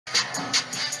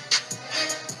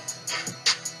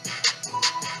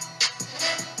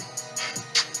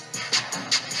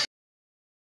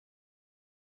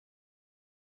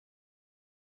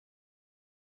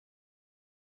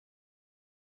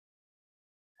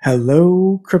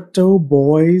Hello, crypto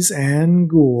boys and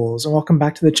ghouls, and welcome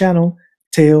back to the channel,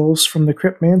 Tales from the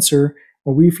Cryptmancer,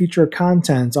 where we feature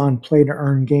content on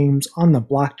play-to-earn games on the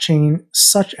blockchain,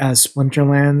 such as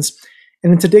Splinterlands.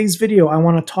 And in today's video, I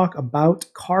want to talk about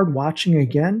card watching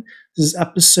again. This is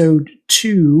episode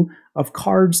 2 of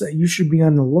cards that you should be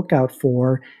on the lookout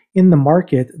for in the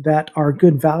market that are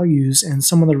good values, and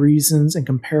some of the reasons and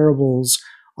comparables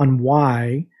on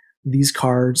why these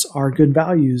cards are good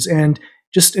values. And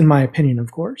just in my opinion, of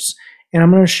course. And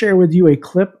I'm going to share with you a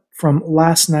clip from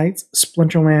last night's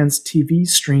Splinterlands TV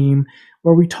stream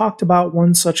where we talked about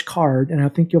one such card, and I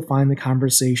think you'll find the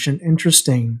conversation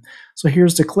interesting. So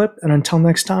here's the clip, and until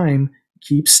next time,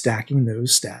 keep stacking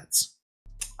those stats.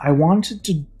 I wanted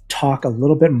to talk a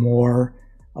little bit more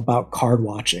about card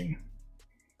watching.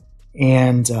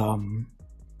 And,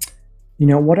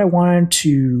 what I wanted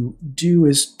to do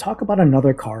is talk about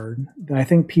another card that I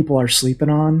think people are sleeping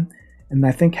on, and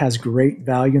I think has great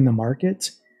value in the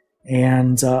market,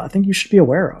 and I think you should be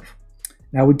aware of.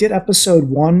 Now, we did episode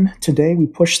 1 today. We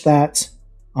pushed that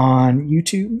on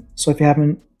YouTube, so if you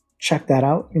haven't checked that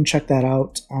out, you can check that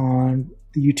out on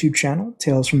the YouTube channel,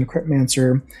 Tales from the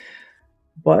Cryptmancer.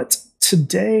 But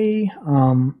today,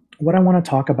 what I want to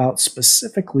talk about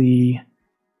specifically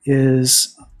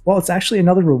is, well, it's actually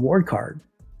another reward card,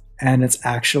 and it's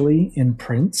actually in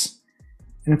print,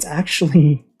 and it's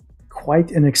actually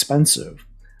quite inexpensive.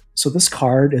 So this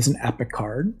card is an epic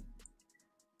card.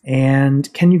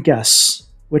 And can you guess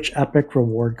which epic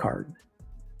reward card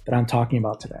that I'm talking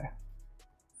about today?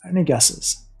 Any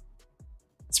guesses?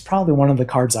 It's probably one of the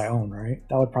cards I own, right?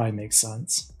 That would probably make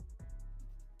sense.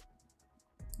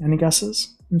 Any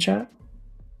guesses in chat?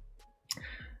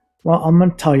 Well, I'm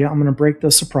going to tell you, I'm going to break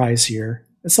the surprise here.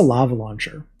 It's a lava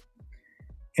launcher.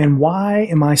 And why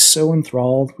am I so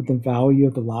enthralled with the value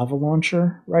of the lava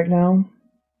launcher right now?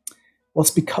 Well, it's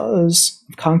because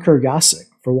of Conqueror Yasik,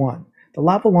 for one. The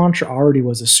lava launcher already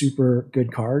was a super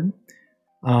good card,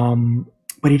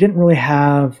 but he didn't really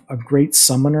have a great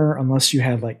summoner unless you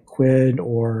had like Quid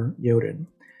or Yodin.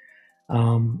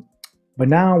 But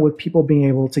now with people being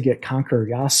able to get Conqueror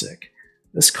Yasik,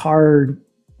 this card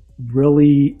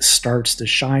really starts to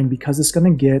shine because it's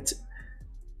going to get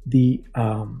the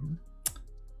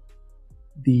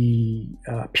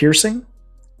piercing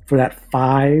for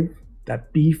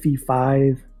that beefy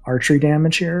 5 archery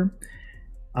damage here,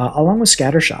 along with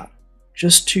scattershot,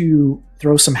 just to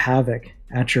throw some havoc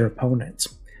at your opponent.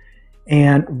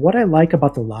 And what I like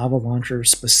about the lava launcher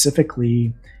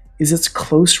specifically is its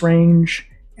close range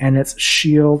and its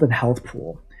shield and health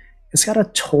pool. It's got a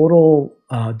total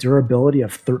durability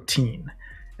of 13.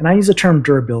 And I use the term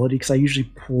durability because I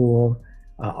usually pool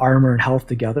armor and health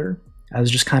together as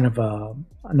just kind of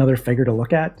another figure to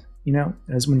look at,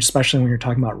 especially when you're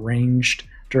talking about ranged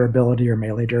durability or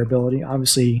melee durability.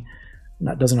 Obviously,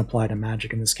 that doesn't apply to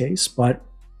magic in this case, but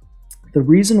the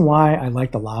reason why I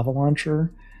like the lava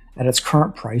launcher at its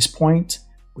current price point,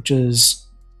 which is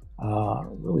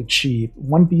really cheap,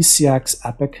 one BCX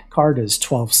epic card is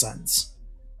 12 cents.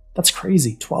 That's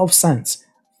crazy, 12 cents.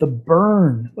 The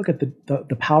burn, look at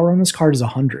the power on this card is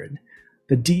 100.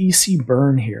 The DEC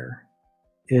burn here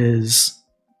is,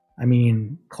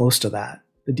 close to that.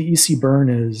 The DEC burn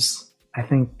is, I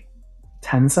think,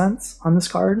 10 cents on this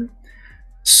card.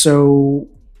 So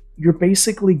you're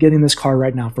basically getting this card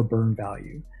right now for burn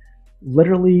value.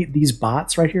 Literally, these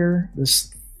bots right here,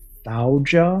 this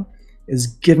Thauja, is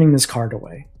giving this card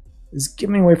away. Is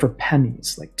giving away for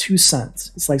pennies, like 2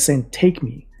 cents. It's like saying, take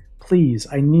me, please.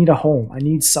 I need a home. I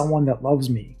need someone that loves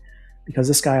me, because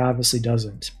this guy obviously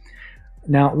doesn't.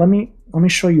 Now, let me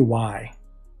show you why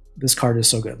this card is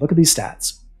so good. Look at these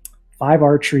stats. 5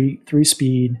 archery, 3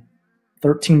 speed,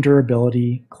 13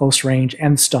 durability, close range,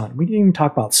 and stun. We didn't even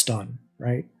talk about stun,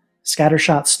 right?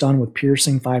 Scattershot stun with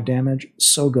piercing 5 damage.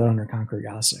 So good under Conqueror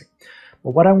Yasik.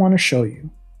 But what I want to show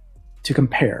you to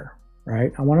compare,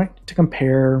 right? I want to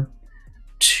compare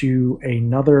to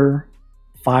another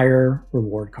fire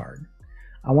reward card.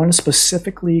 I want to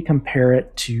specifically compare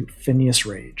it to Phineas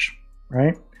Rage,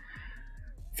 right?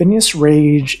 Phineas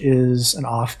Rage is an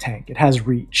off tank. It has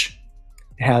reach.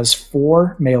 It has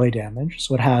 4 melee damage,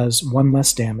 so it has 1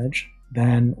 less damage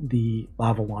than the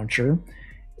lava launcher.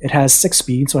 It has 6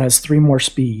 speed, so it has 3 more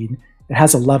speed. It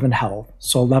has 11 health,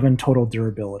 so 11 total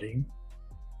durability.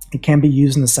 It can be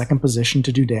used in the second position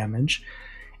to do damage.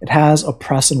 It has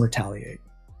Oppress and Retaliate.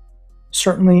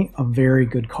 Certainly a very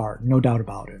good card, no doubt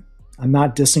about it. I'm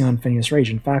not dissing on Phineas Rage.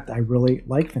 In fact, I really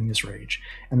like Phineas Rage,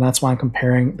 and that's why I'm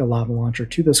comparing the lava launcher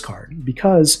to this card,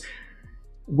 because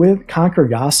with Conqueror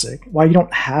Yasik, while you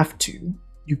don't have to,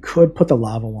 you could put the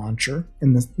lava launcher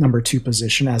in the number 2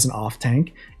 position as an off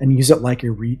tank and use it like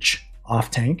a reach off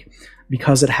tank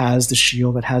because it has the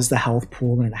shield, it has the health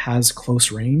pool, and it has close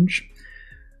range.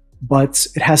 But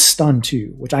it has stun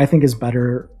too, which I think is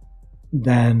better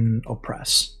than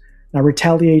oppress. Now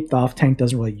retaliate, the off tank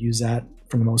doesn't really use that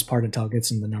for the most part until it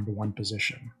gets in the number 1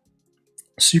 position.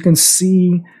 So you can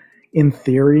see in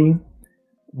theory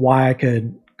why I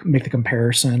could make the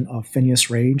comparison of Phineas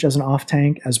Rage as an off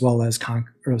tank as well as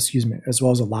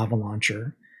a lava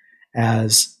launcher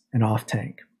as an off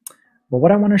tank. But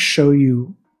what I want to show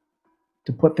you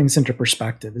to put things into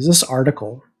perspective is this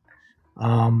article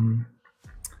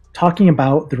talking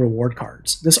about the reward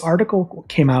cards. This article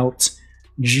came out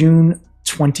June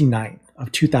 29th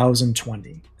of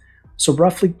 2020, so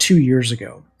roughly 2 years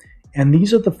ago. And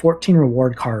these are the 14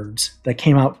 reward cards that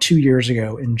came out 2 years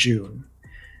ago in June.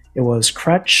 It was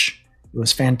Kretch, it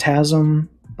was Phantasm,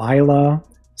 Byla,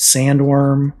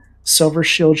 Sandworm, Silver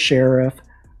Shield Sheriff,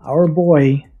 our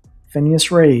boy,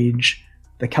 Phineas Rage,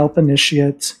 the Kelp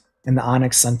Initiate, and the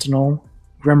Onyx Sentinel,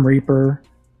 Grim Reaper,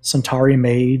 Centauri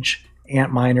Mage,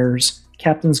 Ant Miners,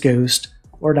 Captain's Ghost,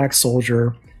 Lordax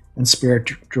Soldier, and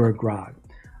Spirit Druid Grog.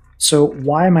 So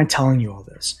why am I telling you all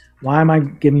this? Why am I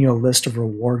giving you a list of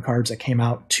reward cards that came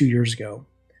out 2 years ago?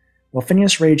 Well,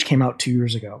 Phineas Rage came out 2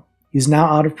 years ago. He's now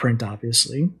out of print,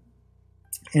 obviously.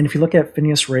 And if you look at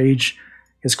Phineas Rage,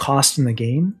 his cost in the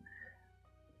game,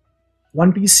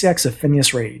 1 BCX of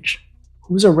Phineas Rage,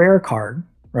 who's a rare card,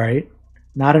 right?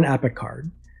 Not an epic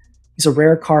card. He's a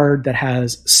rare card that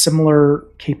has similar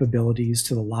capabilities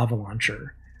to the Lava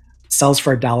Launcher. It sells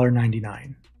for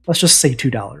 $1.99. Let's just say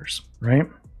 $2, right?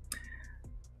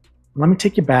 Let me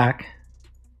take you back.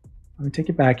 Let me take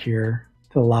you back here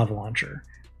to the Lava Launcher,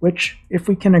 which, if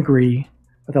we can agree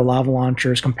that the Lava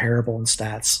Launcher is comparable in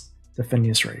stats to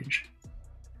Phineas Rage.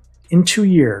 In 2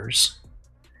 years,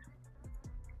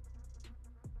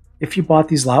 if you bought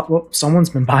these someone's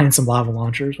been buying some Lava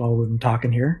Launchers while we've been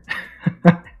talking here.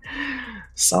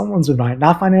 Someone's been buying,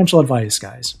 not financial advice,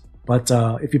 guys, but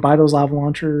if you buy those Lava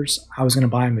Launchers, I was going to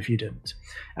buy them if you didn't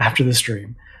after the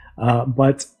stream.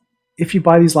 But if you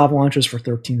buy these Lava Launchers for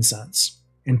 13 cents,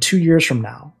 in 2 years from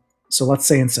now, so let's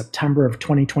say in September of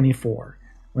 2024,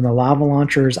 when the Lava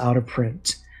Launcher is out of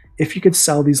print, if you could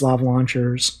sell these Lava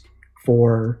Launchers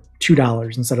for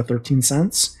 $2 instead of 13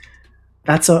 cents,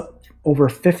 that's over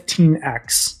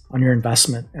 15x on your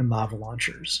investment in Lava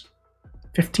Launchers.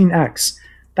 15x.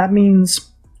 That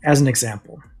means, as an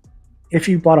example, if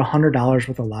you bought $100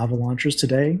 worth of Lava Launchers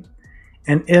today,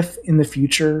 and if in the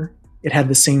future it had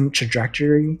the same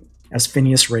trajectory as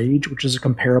Phineas Rage, which is a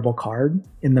comparable card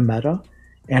in the meta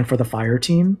and for the fire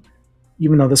team,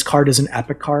 even though this card is an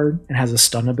epic card and has a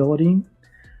stun ability,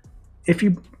 if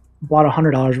you bought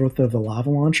 $100 worth of the Lava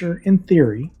Launcher, in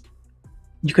theory,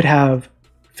 you could have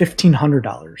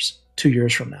 $1,500 2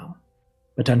 years from now,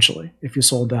 potentially, if you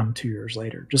sold them 2 years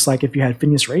later. Just like if you had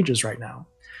Phineas Rages right now.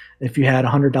 If you had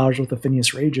 $100 worth of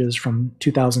Phineas Rages from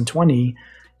 2020,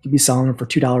 you'd be selling them for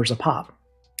 $2 a pop,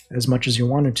 as much as you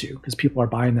wanted to, because people are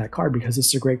buying that card because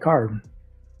it's a great card.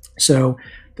 So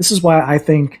this is why I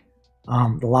think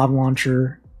the Lava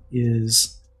Launcher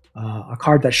is a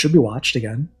card that should be watched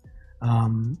again.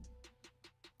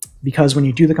 Because when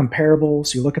you do the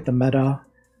comparables, you look at the meta,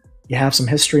 you have some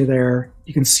history there,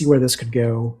 you can see where this could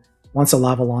go once a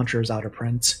Lava Launcher is out of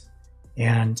print.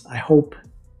 And I hope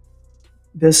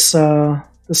this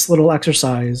this little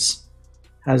exercise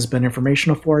has been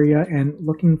informational for you, and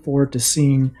looking forward to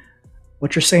seeing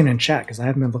what you're saying in chat, because I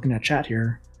haven't been looking at chat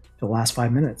here for the last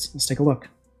 5 minutes. Let's take a look.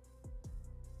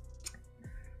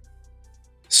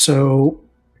 So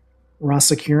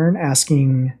Rasa Kieran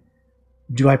asking,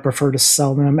 do I prefer to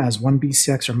sell them as 1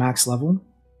 BCX or max level?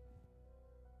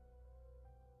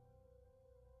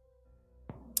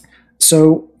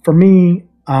 So for me,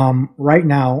 right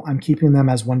now, I'm keeping them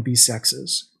as 1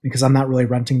 BCXs because I'm not really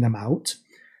renting them out.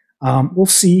 We'll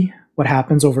see what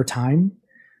happens over time.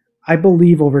 I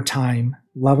believe over time,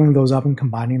 leveling those up and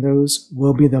combining those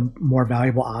will be the more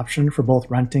valuable option for both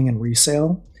renting and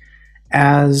resale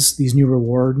as these new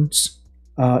rewards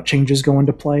changes go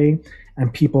into play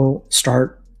and people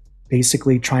start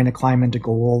basically trying to climb into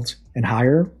gold and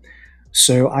higher.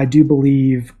 So I do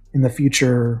believe in the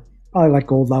future, probably like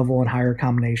gold level and higher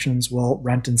combinations will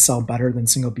rent and sell better than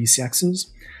single BCXs.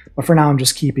 But for now, I'm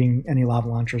just keeping any Lava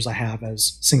Launchers I have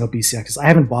as single BCXs. I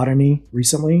haven't bought any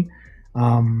recently.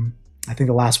 I think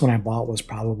the last one I bought was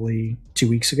probably 2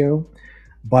 weeks ago,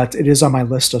 but it is on my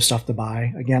list of stuff to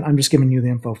buy. Again, I'm just giving you the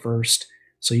info first,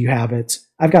 so you have it.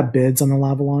 I've got bids on the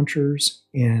Lava Launchers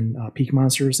in Peak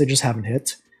Monsters. They just haven't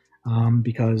hit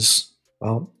because,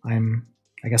 well, I'm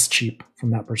I guess, cheap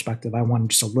from that perspective. I wanted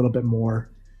just a little bit more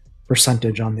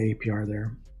percentage on the APR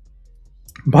there.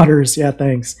 Butters, yeah,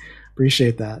 thanks.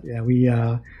 Appreciate that. Yeah, we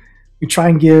try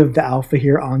and give the alpha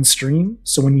here on stream,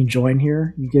 so when you join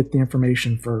here, you get the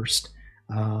information first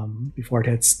before it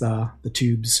hits the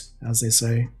tubes, as they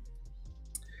say.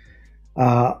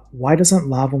 Why doesn't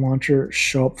Lava Launcher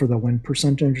show up for the win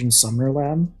percentage in Summoner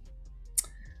Lab?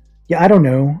 Yeah, I don't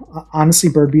know. Honestly,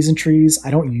 Bird, Bees, and Trees,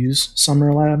 I don't use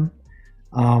Summoner Lab.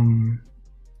 I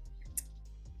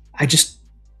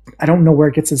don't know where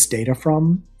it gets its data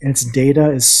from, and its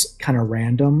data is kind of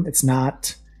random. It's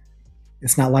not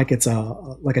like it's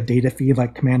like a data feed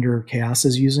like Commander Chaos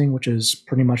is using, which is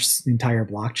pretty much the entire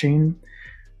blockchain.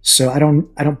 So I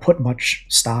don't put much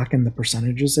stock in the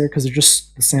percentages there because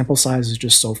the sample size is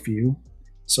just so few.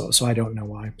 So I don't know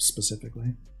why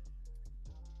specifically.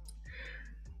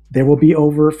 There will be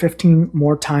over 15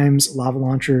 more times lava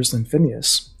launchers than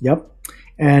Phineas. Yep.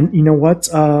 And you know what,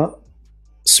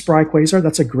 Spry Quasar,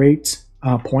 that's a great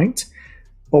point.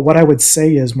 But what I would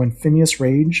say is when Phineas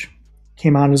Rage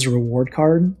came out as a reward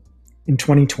card in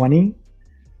 2020,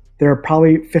 there are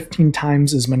probably 15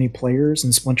 times as many players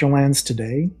in Splinterlands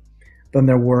today than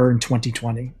there were in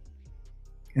 2020.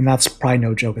 And that's probably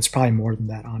no joke. It's probably more than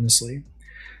that, honestly.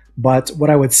 But what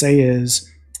I would say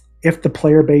is if the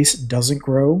player base doesn't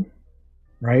grow,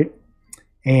 right,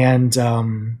 and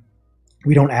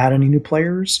we don't add any new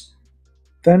players,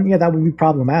 then yeah, that would be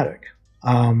problematic.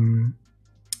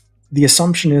 The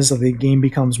assumption is that the game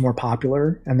becomes more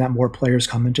popular and that more players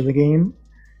come into the game,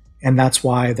 and that's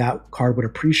why that card would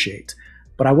appreciate.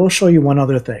 But I will show you one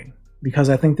other thing, because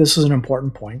I think this is an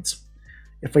important point.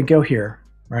 If we go here,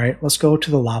 right, let's go to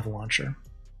the Lava Launcher.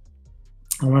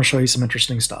 I want to show you some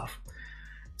interesting stuff.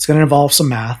 It's going to involve some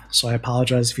math, so I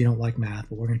apologize if you don't like math,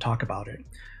 but we're going to talk about it.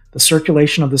 The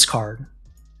circulation of this card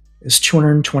is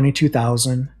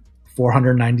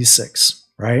 222,496,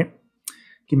 right?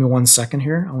 Give me 1 second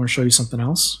here. I want to show you something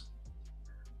else.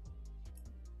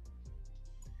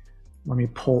 Let me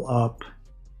pull up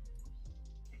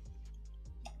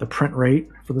the print rate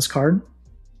for this card.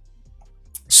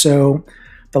 So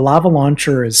the Lava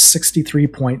Launcher is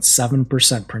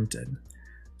 63.7% printed.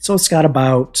 So it's got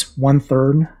about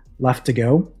 1/3 left to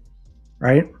go,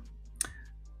 right?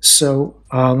 So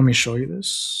let me show you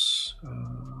this.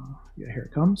 Yeah, here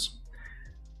it comes.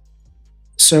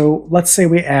 So let's say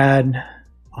we add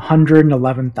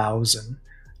 111,000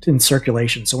 in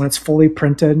circulation. So when it's fully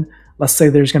printed, let's say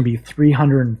there's going to be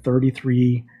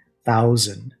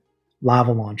 333,000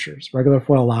 lava launchers, regular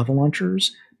foil lava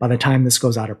launchers, by the time this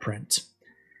goes out of print.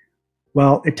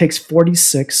 Well, it takes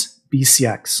 46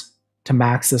 BCX to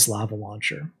max this lava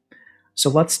launcher. So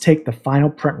let's take the final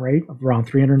print rate of around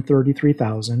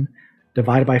 333,000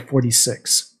 divided by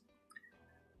 46.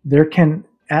 There can,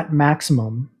 at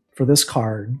maximum for this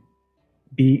card,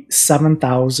 be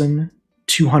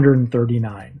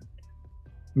 7,239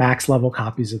 max level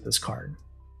copies of this card.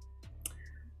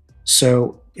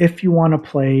 So if you want to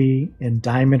play in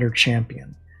Diamond or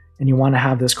Champion and you want to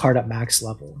have this card at max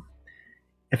level,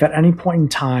 if at any point in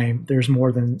time there's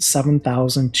more than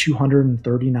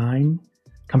 7,239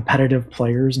 competitive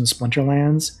players in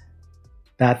Splinterlands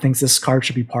that thinks this card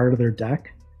should be part of their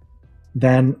deck,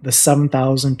 then the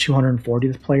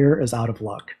 7,240th player is out of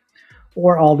luck.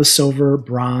 Or all the silver,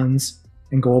 bronze,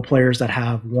 and gold players that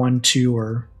have 1, 2,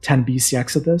 or 10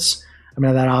 BCX of this, I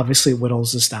mean, that obviously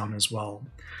whittles this down as well.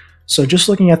 So just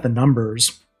looking at the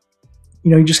numbers,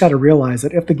 you just got to realize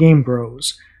that if the game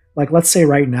grows, like let's say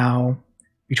right now,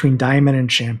 between Diamond and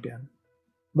Champion,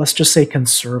 let's just say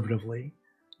conservatively,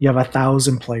 you have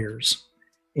 1,000 players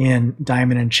in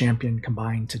Diamond and Champion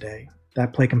combined today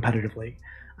that play competitively.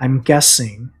 I'm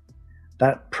guessing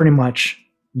that pretty much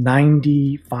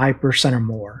 95% or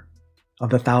more of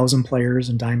the 1,000 players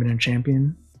in Diamond and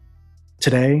Champion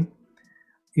today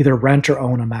either rent or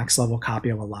own a max level copy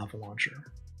of a lava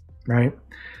launcher, right?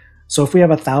 So if we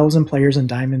have 1,000 players in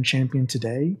Diamond Champion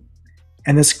today,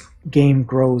 and this game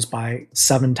grows by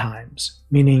 7 times,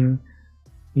 meaning,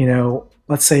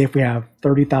 let's say if we have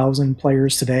 30,000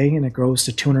 players today and it grows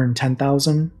to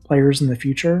 210,000 players in the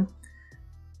future,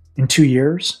 in 2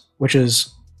 years, which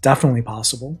is definitely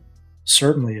possible,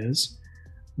 certainly is,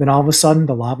 then all of a sudden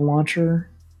the lava launcher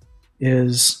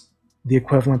is the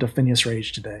equivalent of Phineas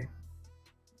Rage today.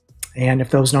 And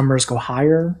if those numbers go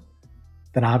higher,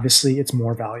 then obviously it's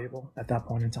more valuable at that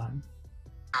point in time.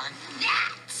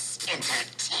 That's